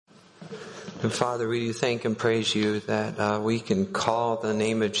And Father, we do thank and praise you that we can call the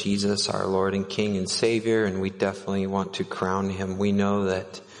name of Jesus our Lord and King and Savior, and we definitely want to crown him. We know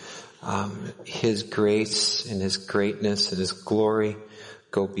that his grace and his greatness and his glory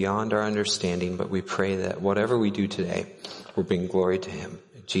go beyond our understanding, but we pray that whatever we do today will bring glory to him.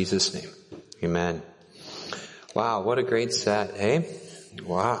 In Jesus' name, amen. Wow, what a great set, eh?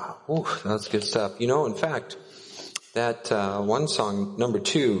 Wow, ooh, that's good stuff. You know, in fact, that one song, number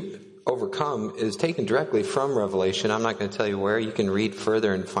 2, Overcome, is taken directly from Revelation. I'm not going to tell you where. You can read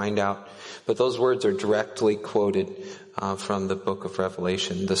further and find out. But those words are directly quoted from the book of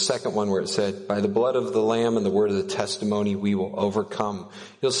Revelation. The second one where it said, by the blood of the Lamb and the word of the testimony, we will overcome.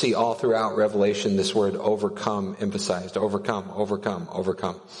 You'll see all throughout Revelation this word overcome emphasized. Overcome, overcome,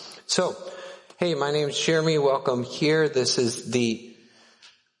 overcome. So, hey, my name is Jeremy. Welcome here. This is the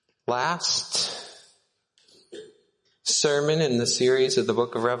last sermon in the series of the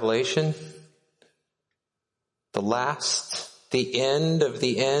book of Revelation. The end of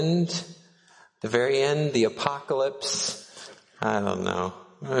the end, the very end, the apocalypse. I don't know.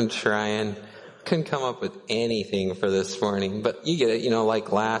 I'm trying. Couldn't come up with anything for this morning, but you get it,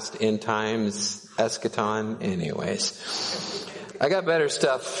 like last, end times, eschaton. Anyways, I got better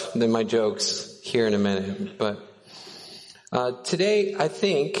stuff than my jokes here in a minute, but today I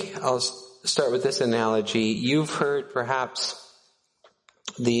think I'll start with this analogy. You've heard perhaps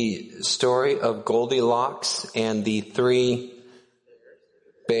the story of Goldilocks and the 3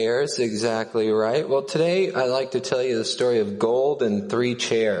 bears. Exactly right. Well, today I'd like to tell you the story of gold and 3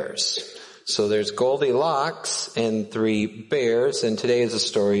 chairs. So there's Goldilocks and 3 bears, and today is a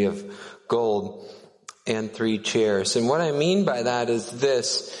story of gold and 3 chairs. And what I mean by that is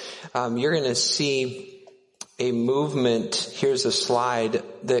this. You're going to see a movement. Here's a slide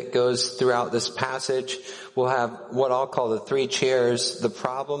that goes throughout this passage. We'll have what I'll call the 3 chairs: the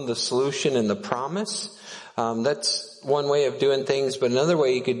problem, the solution, and the promise. That's one way of doing things, but another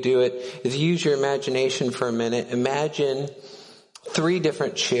way you could do it is use your imagination for a minute. Imagine 3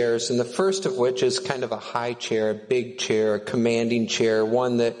 different chairs, and the first of which is kind of a high chair, a big chair, a commanding chair,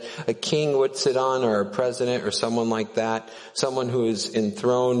 one that a king would sit on, or a president, or someone like that, someone who is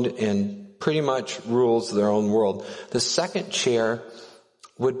enthroned and pretty much rules their own world. The second chair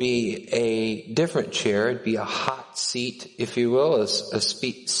would be a different chair. It'd be a hot seat, if you will, a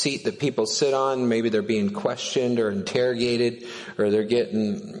seat that people sit on. Maybe they're being questioned or interrogated, or they're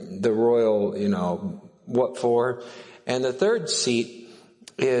getting the royal, what for. And the third seat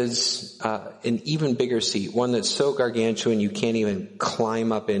is an even bigger seat, one that's so gargantuan you can't even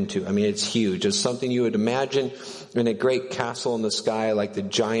climb up into. I mean, it's huge. It's something you would imagine in a great castle in the sky, like the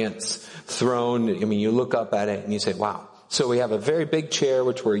giant's throne. I mean, you look up at it and you say, wow. So we have a very big chair,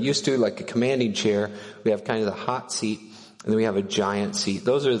 which we're used to, like a commanding chair. We have kind of the hot seat, and then we have a giant seat.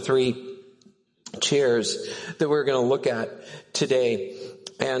 Those are the 3 chairs that we're going to look at today.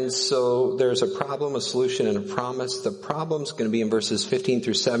 And so there's a problem, a solution, and a promise. The problem's going to be in verses 15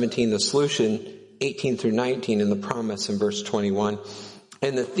 through 17, the solution 18 through 19, and the promise in verse 21.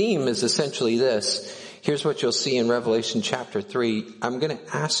 And the theme is essentially this. Here's what you'll see in Revelation chapter 3. I'm going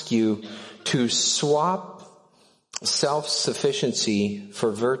to ask you to swap self-sufficiency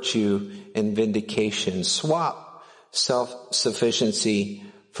for virtue and vindication. Swap self-sufficiency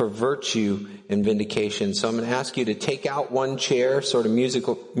for virtue and vindication. So I'm going to ask you to take out one chair, sort of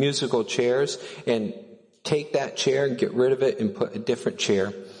musical chairs, and take that chair and get rid of it and put a different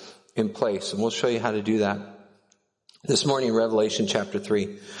chair in place. And we'll show you how to do that this morning in Revelation chapter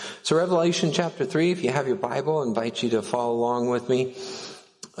 3. So Revelation chapter 3, if you have your Bible, I invite you to follow along with me.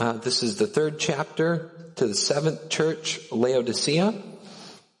 This is the 3rd chapter to the 7th church, Laodicea.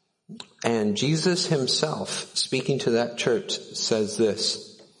 And Jesus himself, speaking to that church, says this.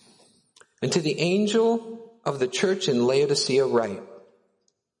 And to the angel of the church in Laodicea write,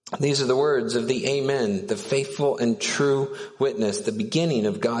 these are the words of the Amen, the faithful and true witness, the beginning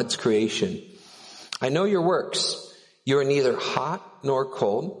of God's creation. I know your works. You are neither hot nor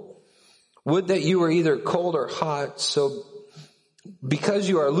cold. Would that you were either cold or hot, so because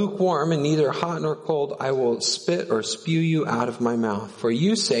you are lukewarm and neither hot nor cold, I will spit or spew you out of my mouth. For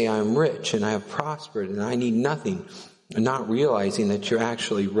you say, I am rich and I have prospered and I need nothing, and not realizing that you're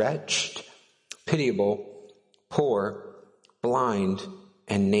actually wretched, pitiable, poor, blind,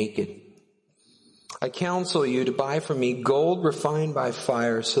 and naked. I counsel you to buy from me gold refined by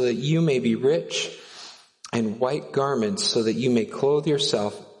fire, so that you may be rich, and white garments, so that you may clothe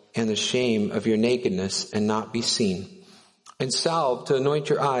yourself, and the shame of your nakedness and not be seen. And salve to anoint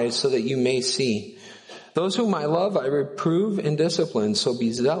your eyes, so that you may see. Those whom I love I reprove and discipline, so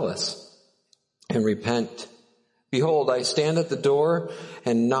be zealous and repent. Behold, I stand at the door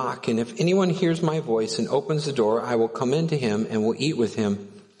and knock, and if anyone hears my voice and opens the door, I will come into him and will eat with him,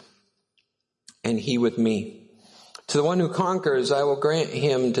 and he with me. To the one who conquers, I will grant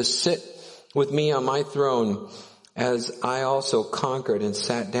him to sit with me on my throne, as I also conquered and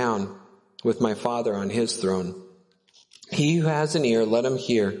sat down with my Father on his throne. He who has an ear, let him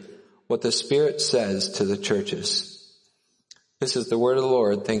hear what the Spirit says to the churches. This is the word of the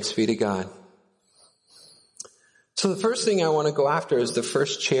Lord. Thanks be to God. So the first thing I want to go after is the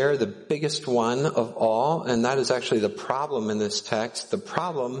first chair, the biggest one of all, and that is actually the problem in this text. The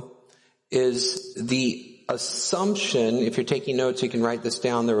problem is the assumption. If you're taking notes, you can write this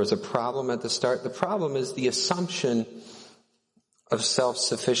down. There was a problem at the start. The problem is the assumption of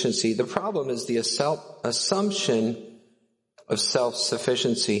self-sufficiency. The problem is the assumption of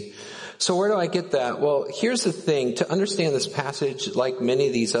self-sufficiency. So where do I get that? Well, here's the thing. To understand this passage, like many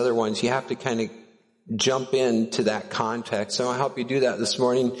of these other ones, you have to kind of jump into that context. So I'll help you do that this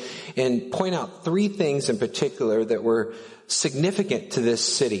morning and point out three things in particular that were significant to this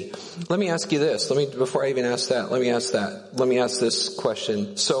city. Let me ask you this. Before I even ask that, let me ask this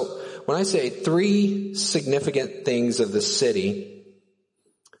question. So when I say three significant things of the city,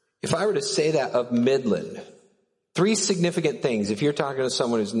 if I were to say that of Midland, three significant things, if you're talking to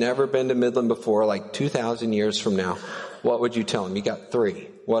someone who's never been to Midland before, like 2,000 years from now, what would you tell them? You got three.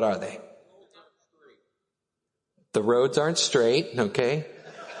 What are they? The roads aren't straight, okay?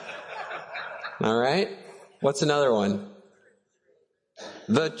 All right. What's another one?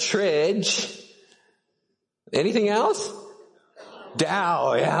 The Tridge. Anything else?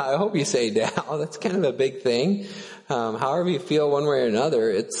 Dow. Yeah, I hope you say Dow. That's kind of a big thing. However you feel one way or another,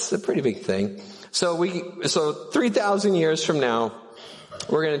 it's a pretty big thing. So 3,000 years from now,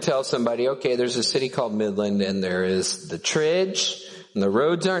 we're going to tell somebody, okay, there's a city called Midland, and there is the Tridge, and the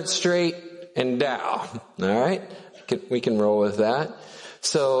roads aren't straight, and Dow. All right? We can roll with that.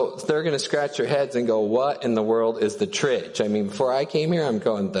 So they're going to scratch their heads and go, what in the world is the Tridge? I mean, before I came here, I'm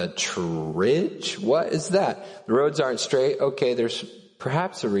going, the Tridge? What is that? The roads aren't straight. Okay, there's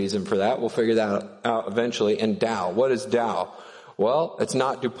perhaps a reason for that. We'll figure that out eventually. And Dow. What is Dow? Well, it's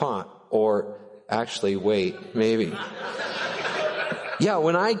not DuPont. Or actually, wait, maybe. Yeah,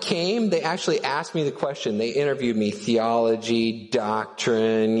 when I came, they actually asked me the question. They interviewed me, theology,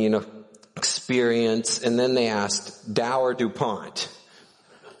 doctrine, experience, and then they asked, Dow or DuPont?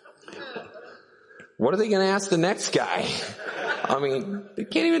 What are they going to ask the next guy? I mean, they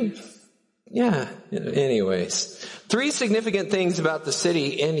can't even, anyways. Three significant things about the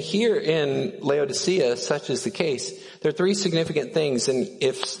city, and here in Laodicea, such is the case. There are three significant things, and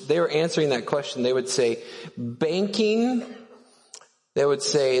if they were answering that question, they would say banking, they would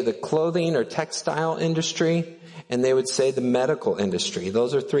say the clothing or textile industry, and they would say the medical industry.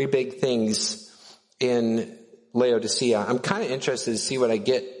 Those are three big things in Laodicea. I'm kind of interested to see what I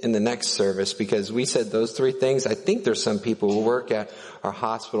get in the next service, because we said those three things. I think there's some people who work at our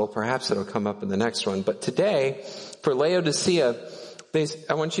hospital. Perhaps it'll come up in the next one. But today, for Laodicea,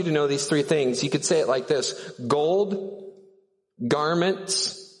 I want you to know these three things. You could say it like this: gold,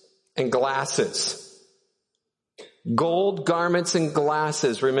 garments, and glasses. Gold, garments, and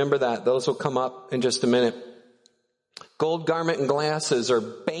glasses. Remember that. Those will come up in just a minute. Gold, garment, and glasses are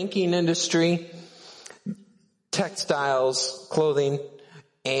banking industry, textiles, clothing,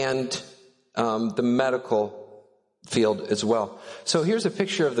 and the medical field as well. So here's a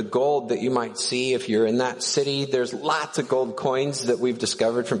picture of the gold that you might see if you're in that city. There's lots of gold coins that we've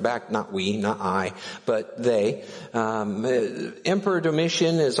discovered from back, not I, but they. Emperor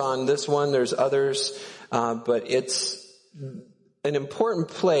Domitian is on this one. There's others, but it's an important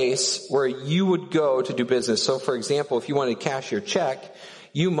place where you would go to do business. So for example, if you wanted to cash your check,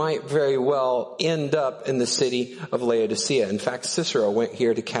 you might very well end up in the city of Laodicea. In fact, Cicero went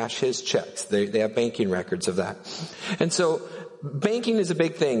here to cash his checks. They have banking records of that. And so banking is a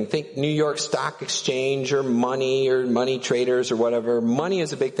big thing. Think New York Stock Exchange or money traders or whatever. Money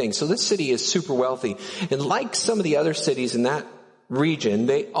is a big thing. So this city is super wealthy. And like some of the other cities in that region,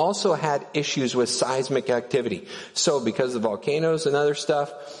 they also had issues with seismic activity. So because of volcanoes and other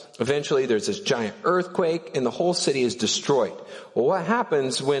stuff, eventually there's this giant earthquake and the whole city is destroyed. Well, what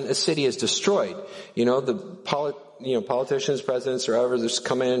happens when a city is destroyed? Politicians, presidents, or others just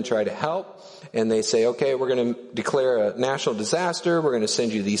come in and try to help, and they say, okay, we're going to declare a national disaster, we're going to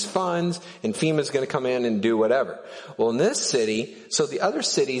send you these funds, and FEMA's going to come in and do whatever. Well, in this city, so the other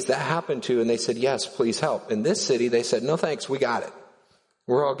cities that happened to, and they said, yes, please help. In this city, they said, no thanks, we got it.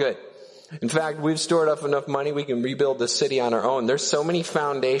 We're all good. In fact, we've stored up enough money, we can rebuild the city on our own. There's so many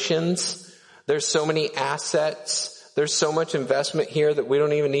foundations, there's so many assets, there's so much investment here that we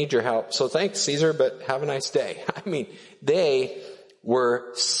don't even need your help. So thanks, Caesar, but have a nice day. I mean, they were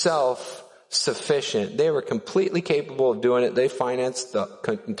self-sufficient. They were completely capable of doing it. They financed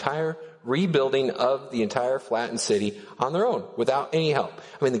the entire rebuilding of the entire flattened city on their own without any help.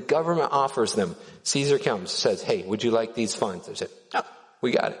 I mean, the government offers them. Caesar comes, says, hey, would you like these funds? They said, no,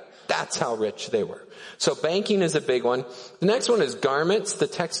 we got it. That's how rich they were. So banking is a big one. The next one is garments, the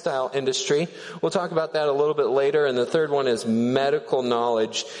textile industry. We'll talk about that a little bit later. And the third one is medical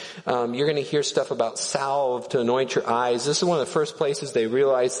knowledge. You're going to hear stuff about salve to anoint your eyes. This is one of the first places they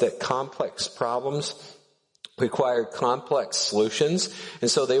realized that complex problems required complex solutions. And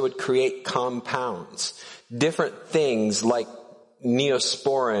so they would create compounds, different things like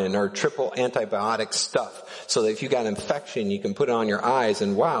Neosporin or triple antibiotic stuff. So that if you got an infection, you can put it on your eyes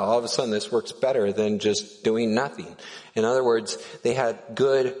and wow, all of a sudden this works better than just doing nothing. In other words, they had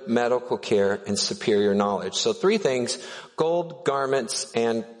good medical care and superior knowledge. So three things: gold, garments,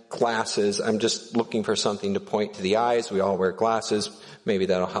 and glasses. I'm just looking for something to point to the eyes. We all wear glasses. Maybe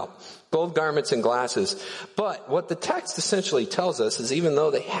that'll help. Gold, garments, and glasses. But what the text essentially tells us is even though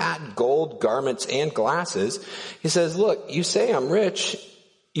they had gold, garments, and glasses, he says, look, you say I'm rich,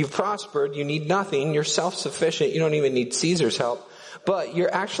 you've prospered, you need nothing, you're self-sufficient, you don't even need Caesar's help, but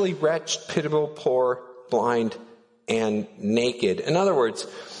you're actually wretched, pitiable, poor, blind, and naked. In other words,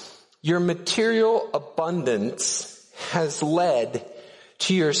 your material abundance has led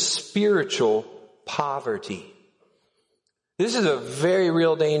to your spiritual poverty. This is a very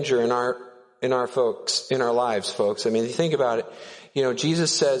real danger in our lives, folks. I mean, if you think about it,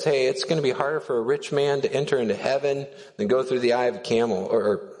 Jesus says, hey, it's going to be harder for a rich man to enter into heaven than go through the eye of a camel,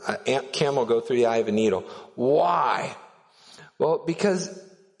 or a camel go through the eye of a needle. Why? Well, because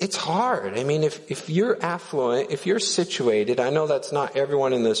it's hard. I mean, if you're affluent, if you're situated, I know that's not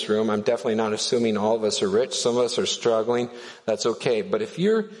everyone in this room. I'm definitely not assuming all of us are rich. Some of us are struggling. That's okay. But if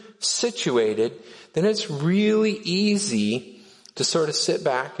you're situated, then it's really easy to sort of sit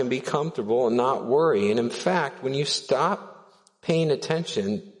back and be comfortable and not worry. And in fact, when you stop paying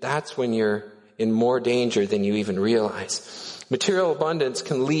attention, that's when you're in more danger than you even realize. Material abundance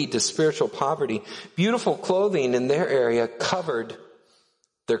can lead to spiritual poverty. Beautiful clothing in their area covered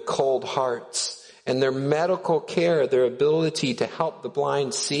their cold hearts, and their medical care, their ability to help the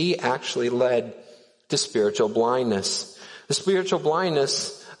blind see, actually led to spiritual blindness. The spiritual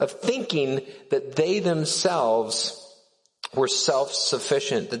blindness of thinking that they themselves were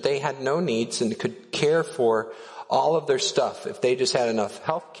self-sufficient, that they had no needs and could care for all of their stuff if they just had enough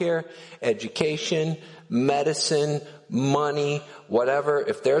health care, education, medicine, money, whatever.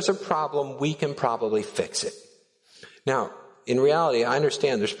 If there's a problem, we can probably fix it. Now, in reality, I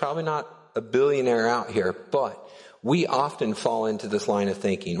understand there's probably not a billionaire out here, but we often fall into this line of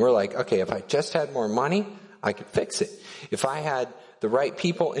thinking. We're like, okay, if I just had more money, I could fix it. If I had the right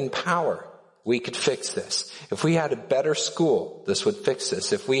people in power, we could fix this. If we had a better school, this would fix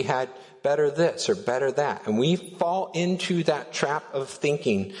this. If we had better this or better that. And we fall into that trap of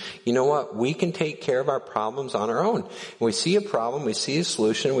thinking, you know what, we can take care of our problems on our own. When we see a problem, we see a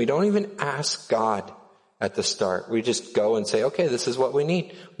solution, we don't even ask God at the start. We just go and say, okay, this is what we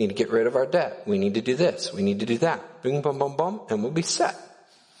need. We need to get rid of our debt. We need to do this. We need to do that. Boom, boom, boom, boom, and we'll be set.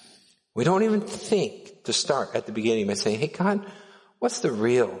 We don't even think to start at the beginning by saying, hey, God, what's the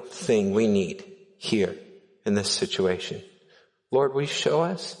real thing we need here in this situation? Lord, will you show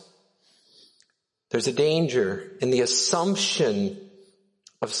us? There's a danger in the assumption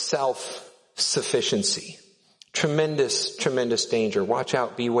of self-sufficiency. Tremendous, tremendous danger. Watch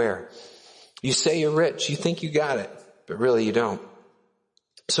out, beware. You say you're rich, you think you got it, but really you don't.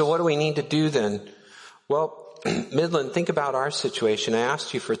 So what do we need to do then? Well, Midland, think about our situation. I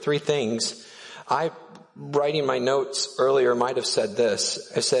asked you for three things. Writing my notes earlier, might have said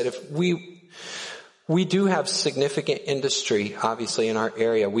this. I said, if we do have significant industry, obviously, in our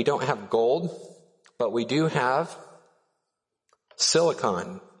area. We don't have gold, but we do have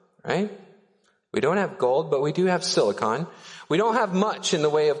silicon, right? We don't have gold, but we do have silicon. We don't have much in the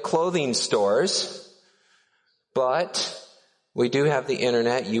way of clothing stores, but we do have the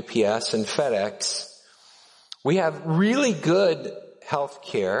internet, UPS, and FedEx. We have really good health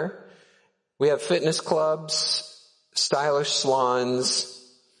care. We have fitness clubs, stylish salons,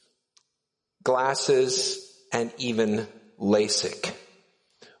 glasses, and even LASIK.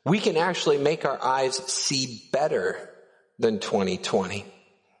 We can actually make our eyes see better than 20/20.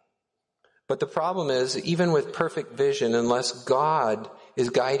 But the problem is, even with perfect vision, unless God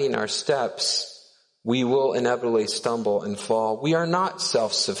is guiding our steps, we will inevitably stumble and fall. We are not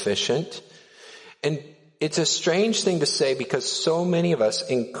self-sufficient. And it's a strange thing to say because so many of us,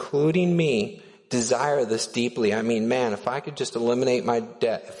 including me, desire this deeply. I mean, man, if I could just eliminate my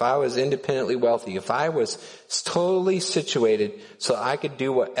debt, if I was independently wealthy, if I was totally situated so I could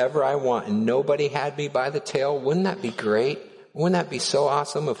do whatever I want and nobody had me by the tail, wouldn't that be great? Wouldn't that be so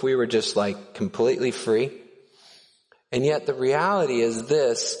awesome if we were just like completely free? And yet the reality is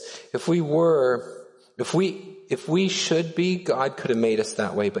this, if we should be, God could have made us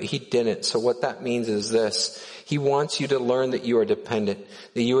that way, but He didn't. So what that means is this. He wants you to learn that you are dependent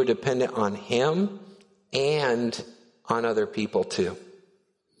on Him and on other people too.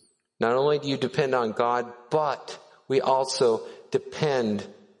 Not only do you depend on God, but we also depend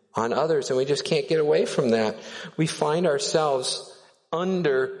on others, and we just can't get away from that. We find ourselves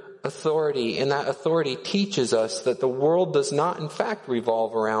under authority, and that authority teaches us that the world does not in fact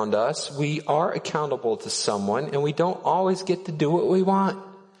revolve around us. We are accountable to someone, and we don't always get to do what we want.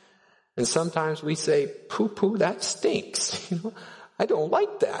 And sometimes we say, poo, that stinks. I don't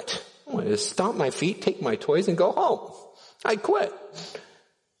like that. I want to stomp my feet, take my toys, and go home. I quit.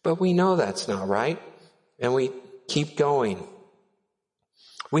 But we know that's not right, and we keep going.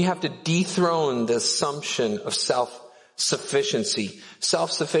 We have to dethrone the assumption of self-sufficiency.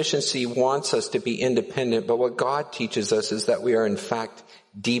 Self-sufficiency wants us to be independent, but what God teaches us is that we are in fact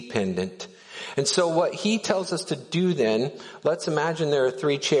dependent. And so what He tells us to do then, let's imagine there are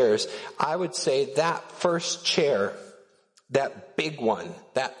 3 chairs. I would say that first chair, that big one,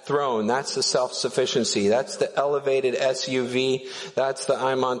 that throne, that's the self-sufficiency. That's the elevated SUV. That's the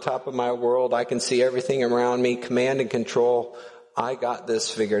I'm on top of my world. I can see everything around me, command and control. I got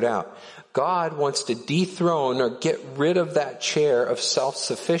this figured out. God wants to dethrone or get rid of that chair of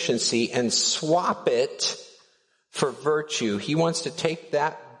self-sufficiency and swap it for virtue. He wants to take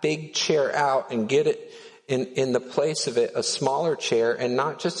that big chair out and get it in the place of it a smaller chair, and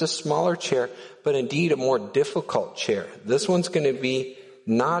not just a smaller chair, but indeed a more difficult chair. This one's going to be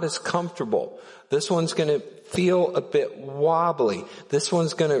not as comfortable. This one's going to feel a bit wobbly. This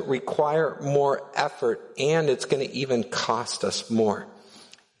one's going to require more effort, and it's going to even cost us more.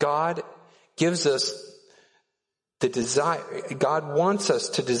 God gives us the desire. God wants us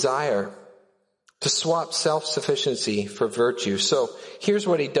to desire to swap self-sufficiency for virtue. So here's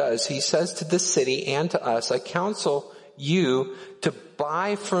what He does. He says to this city and to us, I counsel you to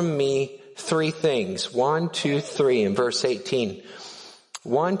buy from me 3 things. 1, 2, 3 in verse 18.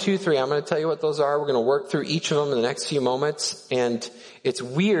 1, 2, 3. I'm going to tell you what those are. We're going to work through each of them in the next few moments. And it's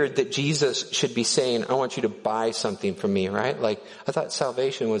weird that Jesus should be saying, I want you to buy something from me, right? Like, I thought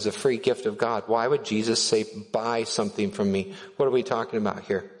salvation was a free gift of God. Why would Jesus say, buy something from me? What are we talking about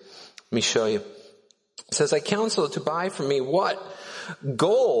here? Let me show you. It says, I counsel to buy from me what?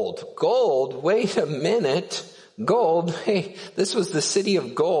 Gold. Gold. Wait a minute. Gold. Hey, this was the city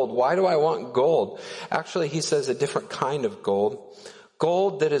of gold. Why do I want gold? Actually, he says a different kind of gold.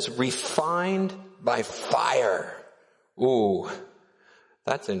 Gold that is refined by fire. Ooh,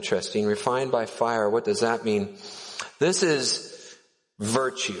 that's interesting. Refined by fire. What does that mean? This is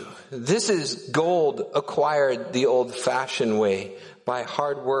virtue. This is gold acquired the old-fashioned way by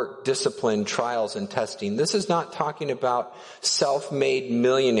hard work, discipline, trials, and testing. This is not talking about self-made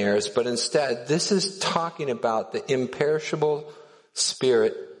millionaires, but instead, this is talking about the imperishable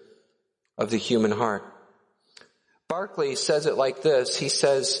spirit of the human heart. Barclay says it like this. He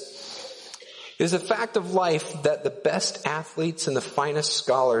says, it is a fact of life that the best athletes and the finest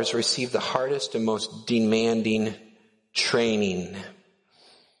scholars receive the hardest and most demanding training.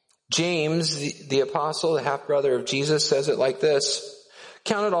 James, the apostle, the half-brother of Jesus, says it like this.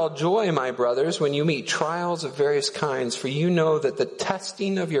 Count it all joy, my brothers, when you meet trials of various kinds, for you know that the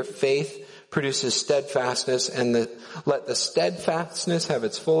testing of your faith produces steadfastness, and let the steadfastness have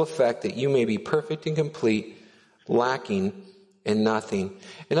its full effect, that you may be perfect and complete, lacking in nothing.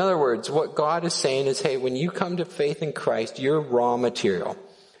 In other words, what God is saying is, hey, when you come to faith in Christ, you're raw material.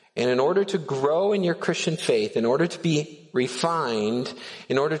 And in order to grow in your Christian faith, in order to be refined,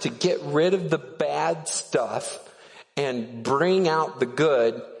 in order to get rid of the bad stuff and bring out the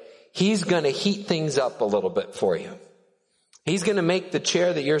good, He's going to heat things up a little bit for you. He's going to make the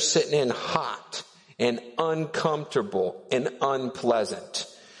chair that you're sitting in hot and uncomfortable and unpleasant.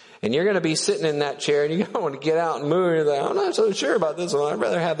 And you're going to be sitting in that chair and you're going to get out and move. You're like, I'm not so sure about this one. I'd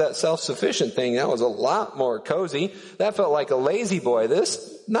rather have that self-sufficient thing. That was a lot more cozy. That felt like a lazy boy.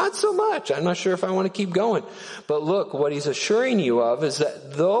 This, not so much. I'm not sure if I want to keep going. But look, what He's assuring you of is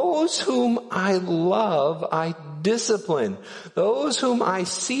that those whom I love, I discipline. Those whom I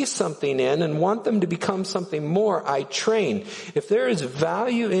see something in and want them to become something more, I train. If there is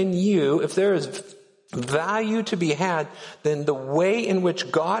value in you, if there is value to be had, then the way in which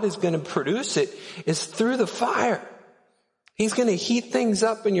God is going to produce it is through the fire. He's going to heat things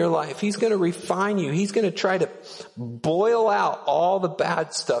up in your life. He's going to refine you. He's going to try to boil out all the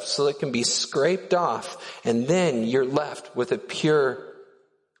bad stuff so it can be scraped off. And then you're left with a pure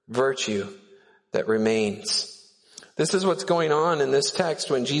virtue that remains. This is what's going on in this text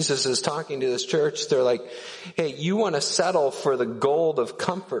when Jesus is talking to this church. They're like, hey, you want to settle for the gold of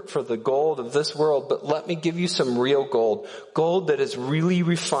comfort, for the gold of this world, but let me give you some real gold. Gold that is really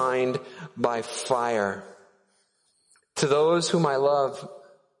refined by fire. To those whom I love,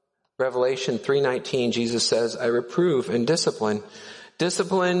 Revelation 3:19, Jesus says, I reprove and discipline.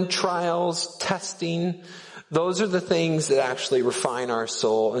 Discipline, trials, testing, those are the things that actually refine our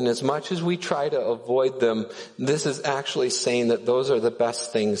soul. And as much as we try to avoid them, this is actually saying that those are the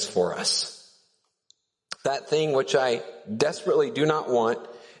best things for us. That thing which I desperately do not want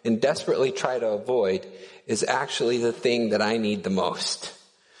and desperately try to avoid is actually the thing that I need the most.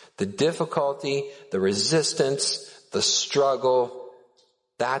 The difficulty, the resistance, the struggle,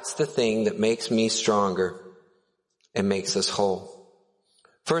 that's the thing that makes me stronger and makes us whole.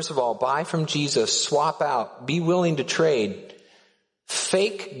 First of all, buy from Jesus, swap out, be willing to trade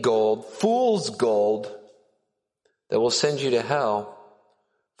fake gold, fool's gold that will send you to hell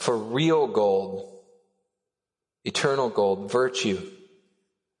for real gold, eternal gold, virtue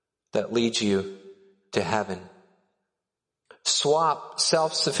that leads you to heaven. Swap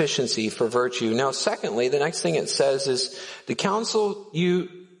self-sufficiency for virtue. Now, secondly, the next thing it says is to counsel you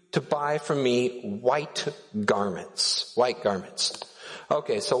to buy from me white garments. White garments.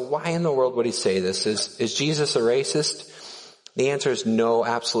 Okay, so why in the world would he say this? Is Jesus a racist? The answer is no,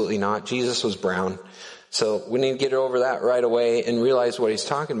 absolutely not. Jesus was brown. So we need to get over that right away and realize what he's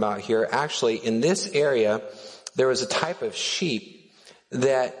talking about here. Actually, in this area, there was a type of sheep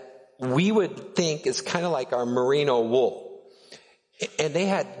that we would think is kind of like our merino wool. And they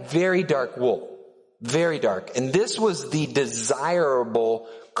had very dark wool. Very dark. And this was the desirable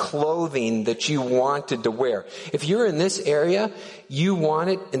clothing that you wanted to wear. If you're in this area, you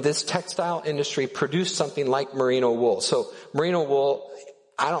wanted, in this textile industry, produce something like merino wool. So merino wool,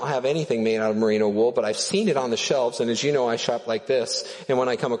 I don't have anything made out of merino wool, but I've seen it on the shelves. And as you know, I shop like this. And when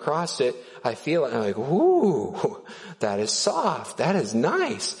I come across it, I feel it and I'm like, ooh, that is soft. That is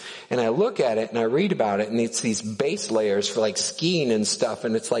nice. And I look at it and I read about it and it's these base layers for like skiing and stuff.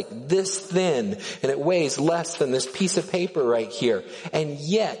 And it's like this thin and it weighs less than this piece of paper right here. And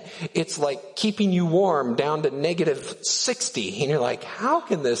yet it's like keeping you warm down to -60. And you're like, how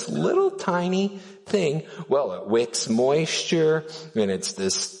can this little tiny thing, well, it wicks moisture and it's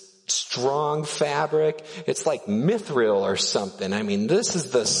this strong fabric. It's like mithril or something. I mean, this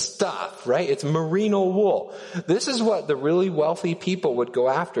is the stuff, right? It's merino wool. This is what the really wealthy people would go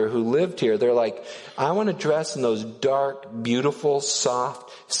after who lived here. They're like, I want to dress in those dark, beautiful,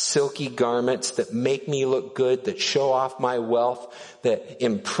 soft, silky garments that make me look good, that show off my wealth, that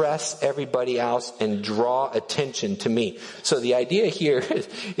impress everybody else and draw attention to me. So the idea here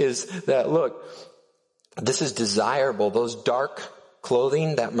is that, look, this is desirable. Those dark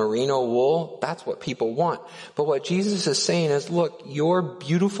clothing, that merino wool, that's what people want. But what Jesus is saying is, look, your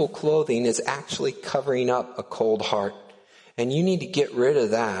beautiful clothing is actually covering up a cold heart. And you need to get rid of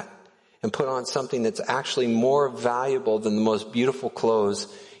that and put on something that's actually more valuable than the most beautiful clothes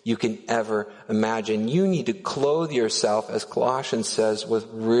you can ever imagine. You need to clothe yourself, as Colossians says, with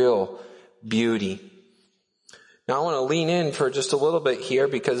real beauty. Now I want to lean in for just a little bit here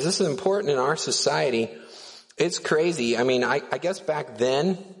because this is important in our society. It's crazy. I mean, I guess back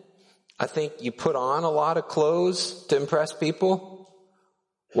then, I think you put on a lot of clothes to impress people.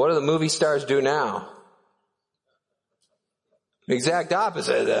 What do the movie stars do now? Exact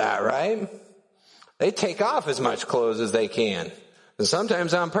opposite of that, right? They take off as much clothes as they can. And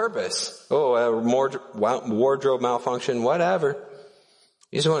sometimes on purpose. Wardrobe malfunction, whatever.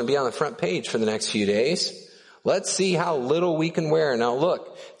 You just want to be on the front page for the next few days. Let's see how little we can wear. Now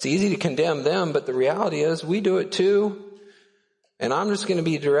look, it's easy to condemn them, but the reality is we do it too. And I'm just going to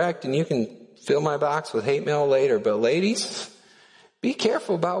be direct and you can fill my box with hate mail later. But ladies, be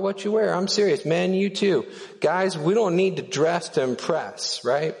careful about what you wear. I'm serious. Men, you too. Guys, we don't need to dress to impress,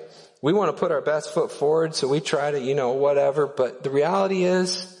 right? We want to put our best foot forward, so we try to, whatever. But the reality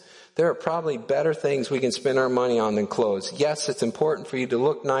is, there are probably better things we can spend our money on than clothes. Yes, it's important for you to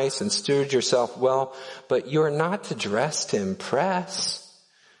look nice and steward yourself well, but you're not to dress to impress.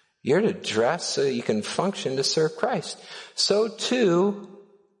 You're to dress so that you can function to serve Christ. So too,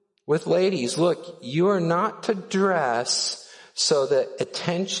 with ladies, look, you are not to dress so that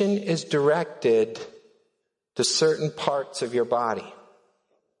attention is directed to certain parts of your body.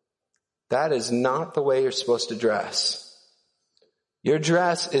 That is not the way you're supposed to dress. Your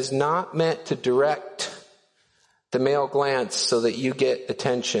dress is not meant to direct the male glance so that you get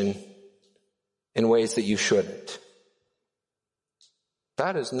attention in ways that you shouldn't.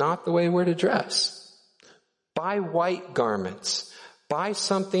 That is not the way we're to dress. Buy white garments. Buy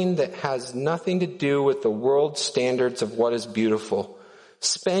something that has nothing to do with the world's standards of what is beautiful.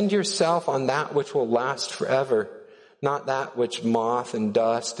 Spend yourself on that which will last forever, not that which moth and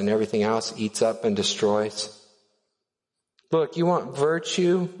dust and everything else eats up and destroys. Look, you want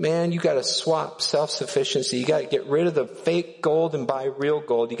virtue? Man, you got to swap self-sufficiency. You got to get rid of the fake gold and buy real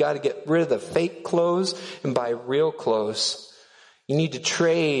gold. You got to get rid of the fake clothes and buy real clothes. You need to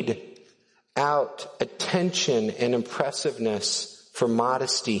trade out attention and impressiveness for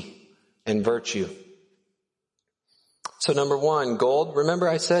modesty and virtue. So number one, gold. Remember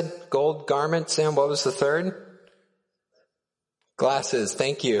I said gold garments, and what was the third? Glasses.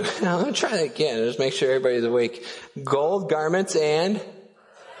 Thank you. Now let me try that again. Just make sure everybody's awake. Gold garments and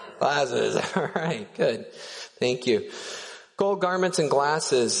glasses. All right, good. Thank you. Gold garments and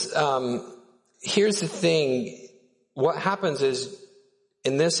glasses. Here's the thing. What happens is,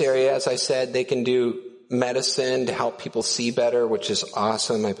 in this area, as I said, they can do medicine to help people see better, which is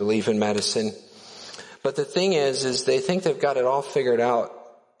awesome. I believe in medicine. But the thing is they think they've got it all figured out.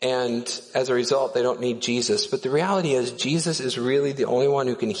 And as a result, they don't need Jesus. But the reality is Jesus is really the only one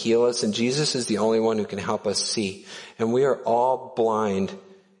who can heal us, and Jesus is the only one who can help us see. And we are all blind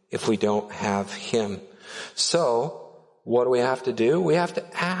if we don't have him. So, what do we have to do? We have to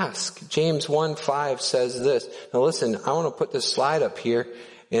ask. James 1:5 says this. Now listen, I want to put this slide up here.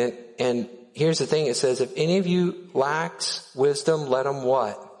 And here's the thing. It says, if any of you lacks wisdom, let him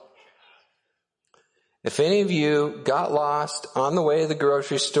what? If any of you got lost on the way to the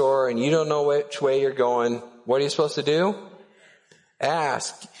grocery store and you don't know which way you're going, what are you supposed to do?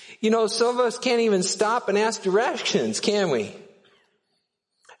 Ask. You know, some of us can't even stop and ask directions, can we?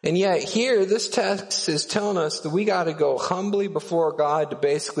 And yet here, this text is telling us that we got to go humbly before God to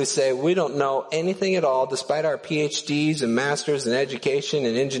basically say we don't know anything at all, despite our PhDs and masters in education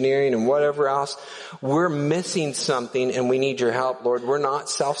and engineering and whatever else. We're missing something and we need your help, Lord. We're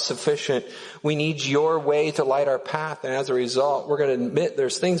not self-sufficient. We need your way to light our path. And as a result, we're going to admit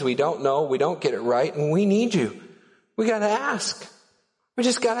there's things we don't know, we don't get it right, and we need you. We got to ask. We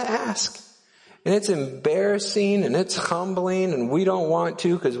just got to ask. And it's embarrassing and it's humbling, and we don't want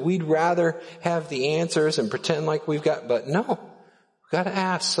to because we'd rather have the answers and pretend like we've got, but no, we've got to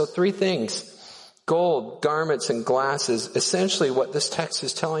ask. So 3 things. Gold, garments, and glasses. Essentially what this text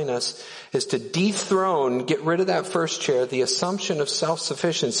is telling us is to dethrone, get rid of that first chair, the assumption of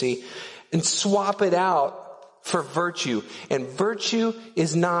self-sufficiency, and swap it out for virtue. And virtue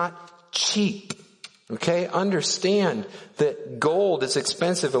is not cheap. Okay, understand that gold is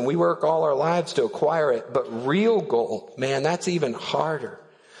expensive and we work all our lives to acquire it, but real gold, man, that's even harder.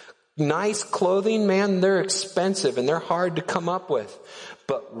 Nice clothing, man, they're expensive and they're hard to come up with.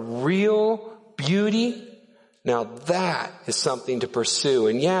 But real beauty, now that is something to pursue.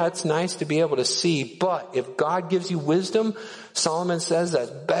 And yeah, it's nice to be able to see, but if God gives you wisdom, Solomon says that's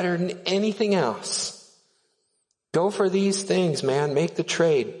better than anything else. Go for these things, man, make the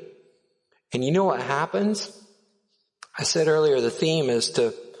trade. And you know what happens? I said earlier the theme is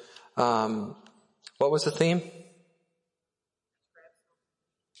to, what was the theme?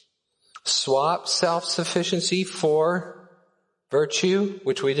 Swap self-sufficiency for virtue,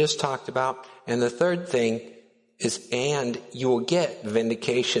 which we just talked about. And the third thing is, and you will get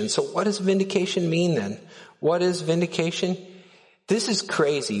vindication. So what does vindication mean then? What is vindication? This is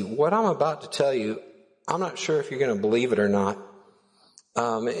crazy. What I'm about to tell you, I'm not sure if you're going to believe it or not.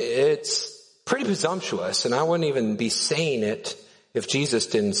 It's pretty presumptuous, and I wouldn't even be saying it if Jesus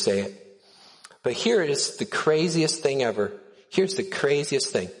didn't say it. But here it is, the craziest thing ever. Here's the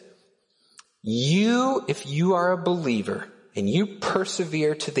craziest thing. If you are a believer and you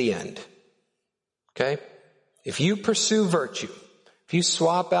persevere to the end, okay? If you pursue virtue, if you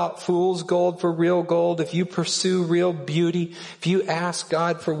swap out fool's gold for real gold, if you pursue real beauty, if you ask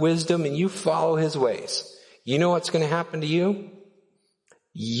God for wisdom and you follow his ways, you know what's going to happen to you?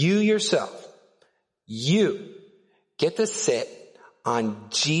 You yourself, you get to sit on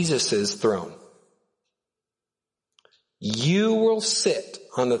Jesus' throne. You will sit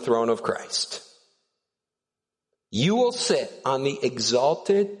on the throne of Christ. You will sit on the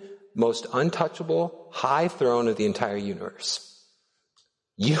exalted, most untouchable, high throne of the entire universe.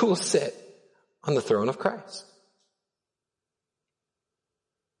 You will sit on the throne of Christ.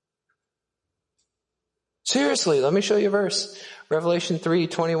 Seriously, let me show you a verse. Revelation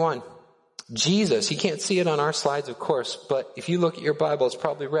 3:21. Jesus, you can't see it on our slides, of course, but if you look at your Bible, it's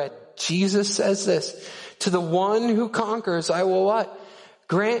probably read. Jesus says this, to the one who conquers, I will what?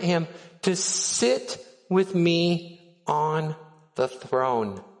 Grant him to sit with me on the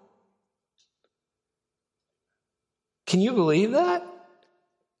throne. Can you believe that?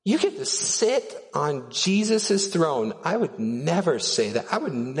 You get to sit on Jesus' throne. I would never say that. I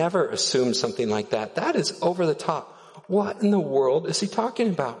would never assume something like that. That is over the top. What in the world is he talking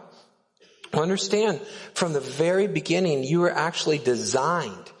about? Understand, from the very beginning, you were actually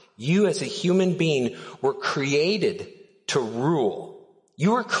designed. You as a human being were created to rule.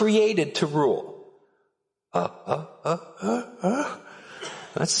 You were created to rule. That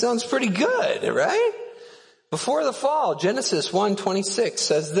sounds pretty good, right? Before the fall, Genesis 1:26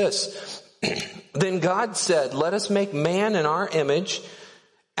 says this. Then God said, let us make man in our image,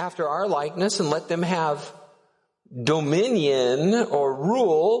 after our likeness, and let them have dominion or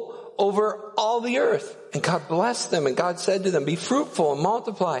rule over all the earth. And God blessed them, and God said to them, be fruitful and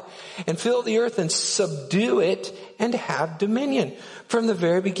multiply and fill the earth and subdue it and have dominion. From the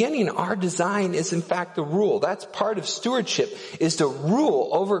very beginning, our design is in fact to rule. That's part of stewardship, is to rule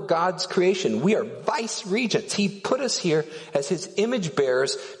over God's creation. We are vice regents. He put us here as his image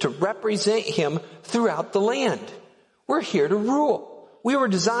bearers to represent him throughout the land. We're here to rule. We were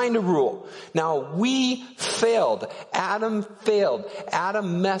designed to rule. Now we failed. Adam failed.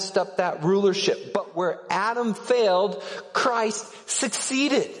 Adam messed up that rulership. But where Adam failed, Christ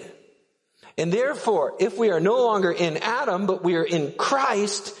succeeded. And therefore, if we are no longer in Adam, but we are in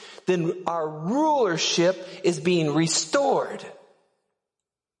Christ, then our rulership is being restored.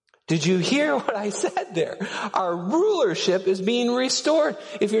 Did you hear what I said there? Our rulership is being restored.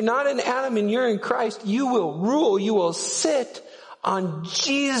 If you're not in Adam and you're in Christ, you will rule. You will sit on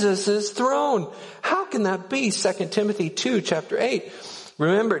Jesus' throne. How can that be? 2 Timothy 2, chapter 8.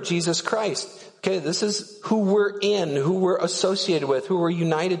 Remember, Jesus Christ. Okay, this is who we're in, who we're associated with, who we're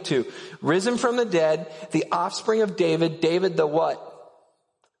united to. Risen from the dead, the offspring of David. David the what?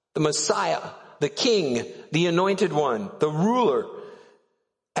 The Messiah, the King, the Anointed One, the ruler.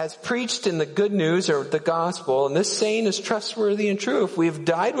 As preached in the good news or the gospel, and this saying is trustworthy and true. If we have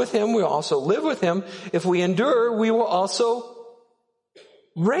died with him, we will also live with him. If we endure, we will also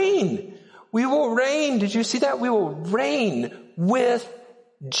reign. We will reign. Did you see that? We will reign with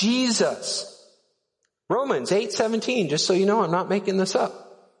Jesus. Romans 8:17, just so you know, I'm not making this up.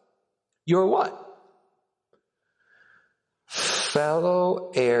 You're what?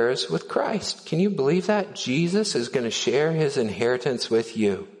 Fellow heirs with Christ. Can you believe that? Jesus is going to share his inheritance with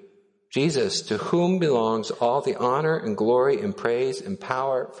you. Jesus, to whom belongs all the honor and glory and praise and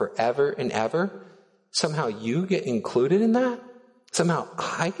power forever and ever. Somehow you get included in that? Somehow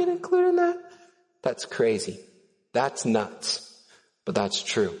I get included in that? That's crazy. That's nuts. But that's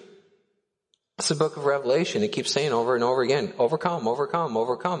true. It's the book of Revelation. It keeps saying over and over again, overcome, overcome,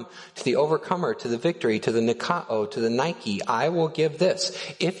 overcome. To the overcomer, to the victory, to the Nikao, to the Nike, I will give this.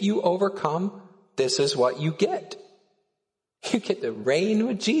 If you overcome, this is what you get. You get to reign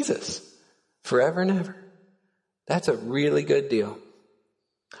with Jesus forever and ever. That's a really good deal.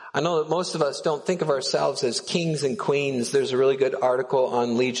 I know that most of us don't think of ourselves as kings and queens. There's a really good article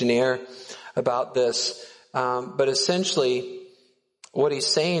on Legionnaire about this. But essentially, what he's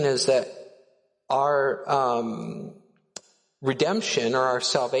saying is that our redemption or our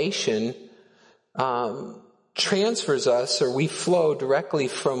salvation transfers us, or we flow directly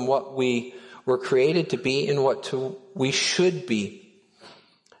from what we were created to be and what we should be.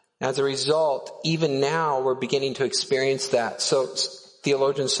 As a result, even now we're beginning to experience that. So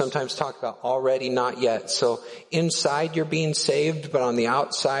theologians sometimes talk about already, not yet. So inside you're being saved, but on the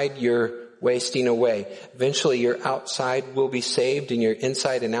outside you're wasting away. Eventually your outside will be saved and your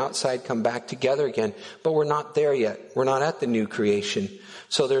inside and outside come back together again. But we're not there yet. We're not at the new creation.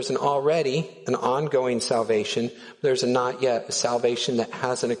 So there's an ongoing salvation. There's a not yet, a salvation that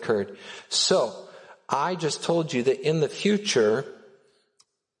hasn't occurred. So I just told you that in the future,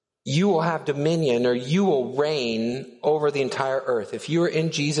 you will have dominion, or you will reign over the entire earth. If you are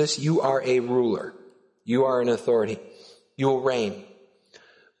in Jesus, you are a ruler. You are an authority. You will reign.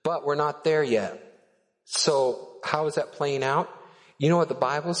 But we're not there yet. So how is that playing out? You know what the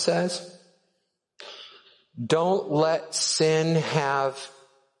Bible says? Don't let sin have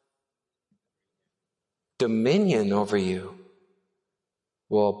dominion over you.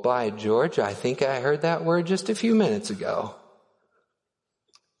 Well, by George, I think I heard that word just a few minutes ago.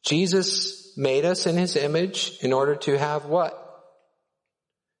 Jesus made us in his image in order to have what?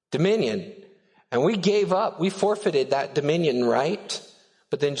 Dominion. And we gave up. We forfeited that dominion right.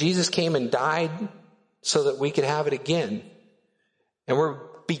 But then Jesus came and died so that we could have it again. And we're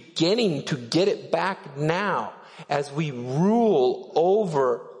beginning to get it back now as we rule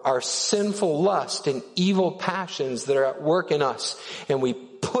over our sinful lust and evil passions that are at work in us. And we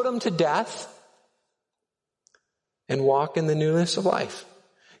put them to death and walk in the newness of life.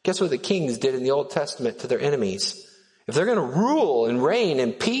 Guess what the kings did in the Old Testament to their enemies? If they're going to rule and reign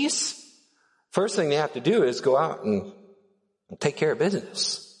in peace, first thing they have to do is go out and take care of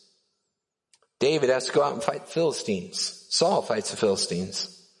business. David has to go out and fight the Philistines. Saul fights the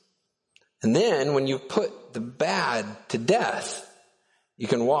Philistines. And then when you put the bad to death, you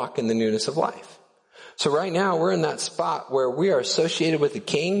can walk in the newness of life. So right now we're in that spot where we are associated with the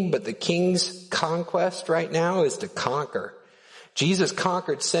king, but the king's conquest right now is to conquer. Jesus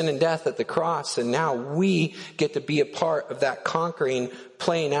conquered sin and death at the cross, and now we get to be a part of that conquering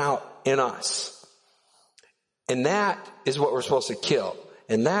playing out in us. And that is what we're supposed to kill.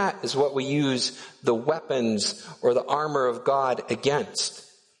 And that is what we use the weapons or the armor of God against.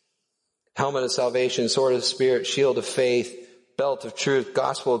 Helmet of salvation, sword of the Spirit, shield of faith, belt of truth,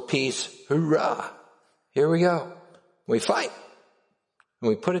 gospel of peace. Hoorah! Here we go. We fight. And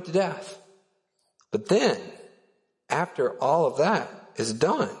we put it to death. But then, after all of that is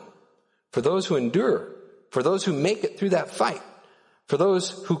done, for those who endure, for those who make it through that fight, for those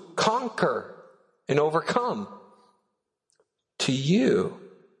who conquer and overcome, to you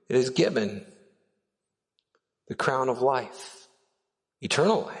it is given the crown of life,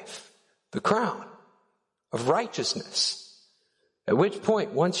 eternal life, the crown of righteousness. At which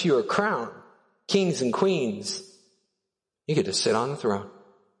point, once you are crowned kings and queens, you get to sit on the throne.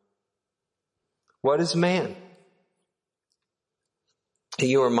 What is man?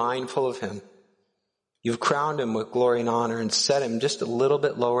 You are mindful of him. You've crowned him with glory and honor and set him just a little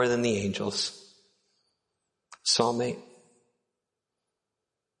bit lower than the angels. Psalmate.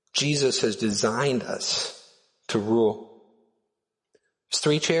 Jesus has designed us to rule. There's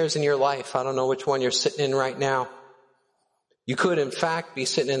 3 chairs in your life. I don't know which one you're sitting in right now. You could, in fact, be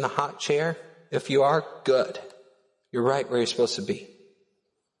sitting in the hot chair. If you are, good. You're right where you're supposed to be.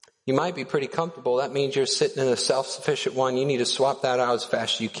 You might be pretty comfortable. That means you're sitting in a self-sufficient one. You need to swap that out as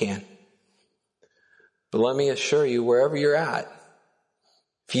fast as you can. But let me assure you, wherever you're at,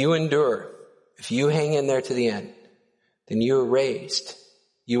 if you endure, if you hang in there to the end, then you are raised.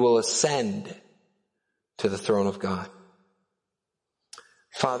 You will ascend to the throne of God.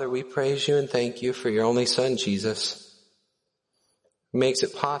 Father, we praise you and thank you for your only Son, Jesus, who makes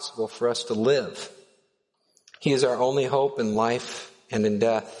it possible for us to live. He is our only hope in life and in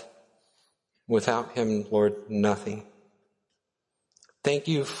death. Without him, Lord, nothing. Thank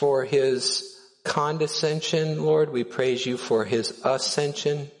you for his condescension, Lord. We praise you for his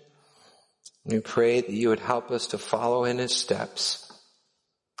ascension. We pray that you would help us to follow in his steps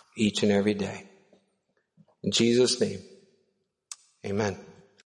each and every day. In Jesus' name, amen.